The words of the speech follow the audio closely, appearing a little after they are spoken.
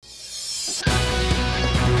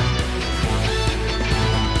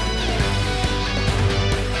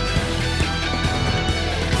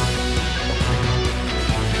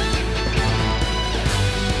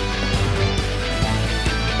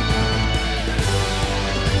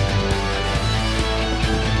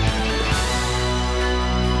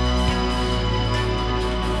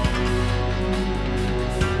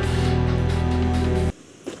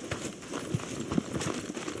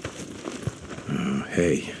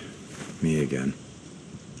Me again.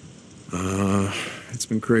 It's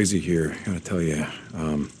been crazy here, I gotta tell you.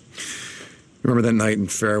 Remember that night in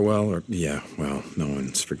Farewell? Or yeah, well, no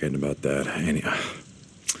one's forgetting about that.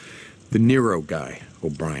 The Nero guy,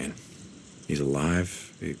 O'Brien. He's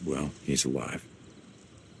alive. He's alive.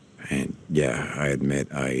 And yeah, I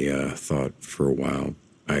admit, I thought for a while,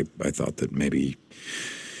 I thought that maybe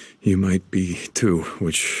you might be too,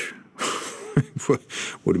 which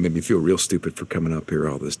would have made me feel real stupid for coming up here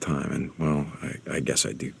all this time. And well, I guess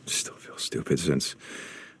I do still feel stupid since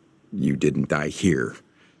you didn't die here.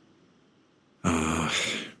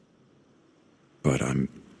 But I'm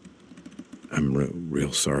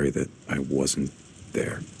real sorry that I wasn't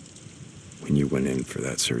there when you went in for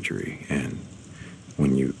that surgery and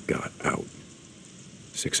when you got out.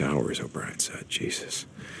 6 hours, O'Brien said. Jesus,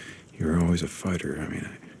 you were always a fighter. I mean,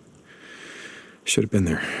 I should have been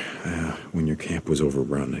there when your camp was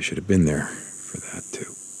overrun. I should have been there for that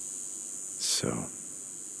too. So,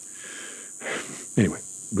 anyway,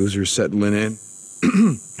 Boozer's settling in.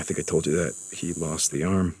 I think I told you that he lost the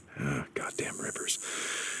arm. Goddamn Rivers.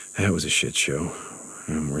 That was a shit show.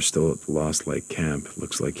 We're still at the Lost Lake camp. It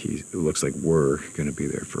looks like we're gonna be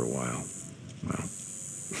there for a while. Well,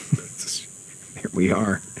 here we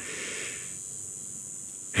are.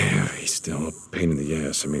 Yeah, he's still a pain in the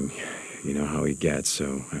ass. I mean, you know how he gets.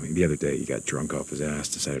 So, I mean, the other day he got drunk off his ass,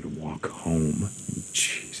 decided to walk home.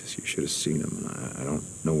 Jesus, you should have seen him. And I don't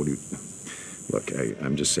know what he. Look,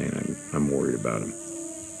 I'm just saying, I'm worried about him.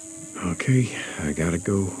 Okay, I gotta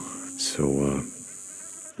go. So,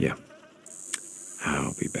 yeah,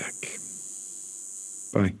 I'll be back.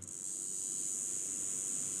 Bye.